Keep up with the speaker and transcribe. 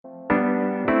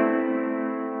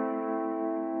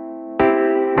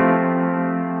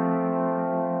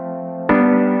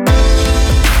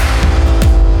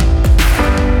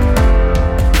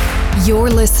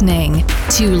listening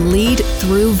to Lead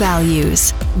Through Values,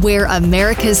 where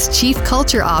America's Chief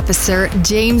Culture Officer,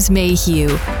 James Mayhew,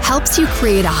 helps you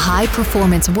create a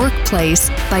high-performance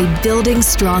workplace by building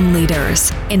strong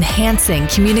leaders, enhancing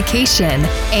communication,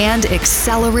 and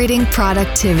accelerating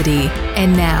productivity.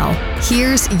 And now,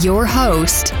 here's your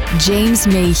host, James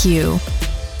Mayhew.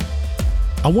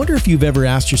 I wonder if you've ever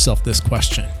asked yourself this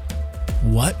question.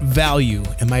 What value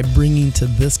am I bringing to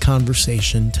this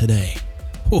conversation today?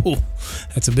 Oh,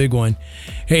 that's a big one.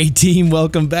 Hey team,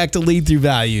 welcome back to Lead Through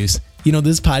Values. You know,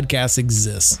 this podcast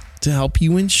exists to help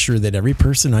you ensure that every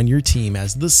person on your team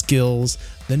has the skills,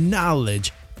 the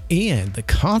knowledge, and the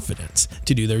confidence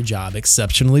to do their job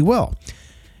exceptionally well.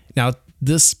 Now,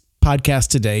 this podcast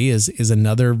today is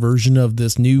another version of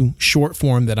this new short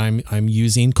form that I'm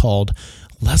using called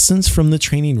Lessons from the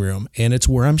Training Room, and it's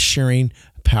where I'm sharing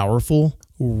powerful,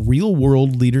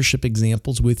 real-world leadership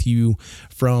examples with you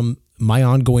from my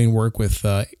ongoing work with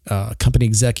company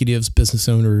executives, business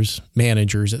owners,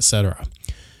 managers, etc.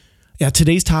 Yeah,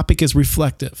 today's topic is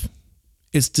reflective.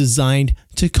 It's designed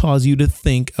to cause you to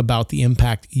think about the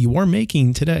impact you are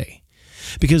making today.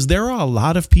 Because there are a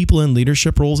lot of people in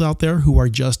leadership roles out there who are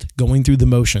just going through the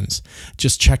motions,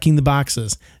 just checking the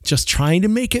boxes, just trying to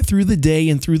make it through the day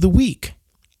and through the week.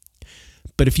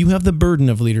 But if you have the burden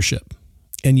of leadership,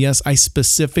 and yes, I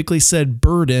specifically said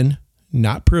burden,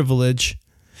 not privilege,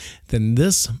 then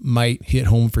this might hit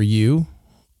home for you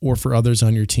or for others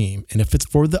on your team. And if it's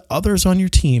for the others on your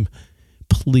team,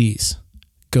 please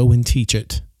go and teach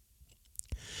it.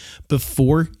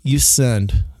 Before you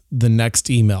send the next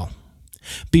email,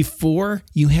 before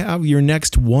you have your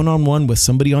next one-on-one with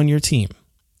somebody on your team,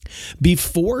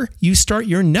 before you start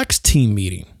your next team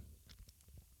meeting,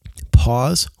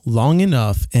 pause long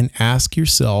enough and ask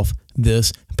yourself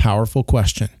this powerful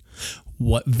question.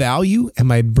 What value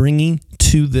am I bringing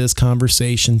to this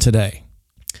conversation today?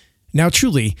 Now,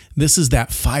 truly, this is that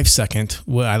 5-second,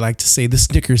 what I like to say, the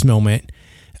Snickers moment.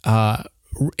 And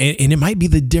it might be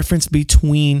the difference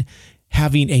between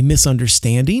having a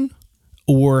misunderstanding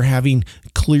or having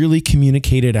clearly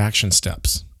communicated action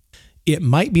steps. It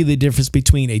might be the difference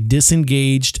between a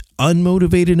disengaged,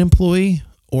 unmotivated employee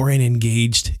or an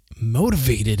engaged,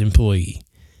 motivated employee.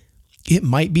 It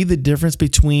might be the difference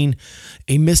between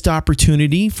a missed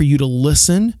opportunity for you to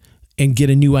listen and get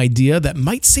a new idea that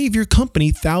might save your company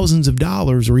thousands of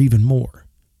dollars or even more.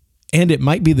 And it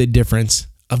might be the difference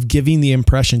of giving the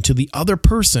impression to the other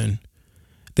person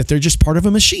that they're just part of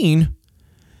a machine,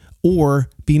 or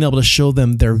being able to show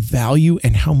them their value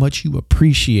and how much you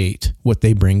appreciate what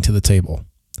they bring to the table.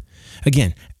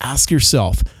 Again, ask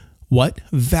yourself, what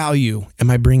value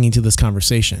am I bringing to this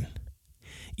conversation?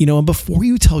 You know, and before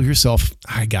you tell yourself,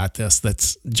 I got this,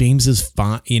 that's James's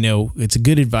fine, it's a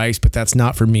good advice, but that's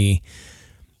not for me.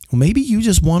 Well, maybe you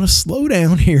just want to slow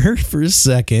down here for a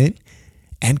second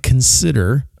and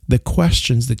consider the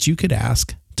questions that you could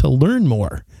ask to learn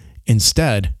more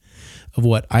instead of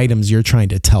what items you're trying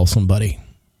to tell somebody.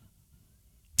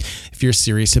 If you're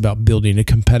serious about building a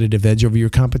competitive edge over your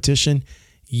competition,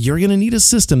 you're going to need a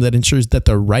system that ensures that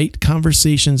the right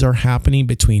conversations are happening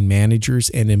between managers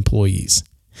and employees.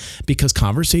 Because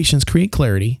conversations create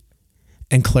clarity,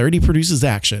 and clarity produces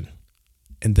action,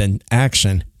 and then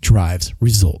action drives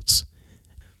results.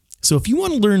 So if you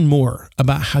want to learn more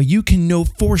about how you can know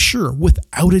for sure,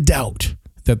 without a doubt,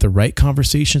 that the right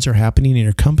conversations are happening in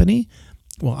your company,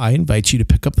 well, I invite you to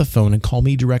pick up the phone and call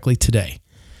me directly today.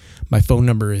 My phone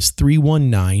number is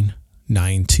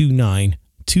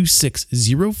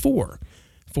 319-929-2604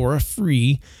 for a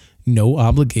free, no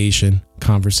obligation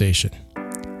conversation.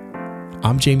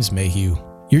 I'm James Mayhew,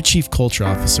 your Chief Culture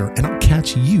Officer, and I'll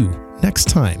catch you next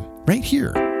time right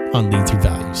here on Lead Through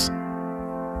Values.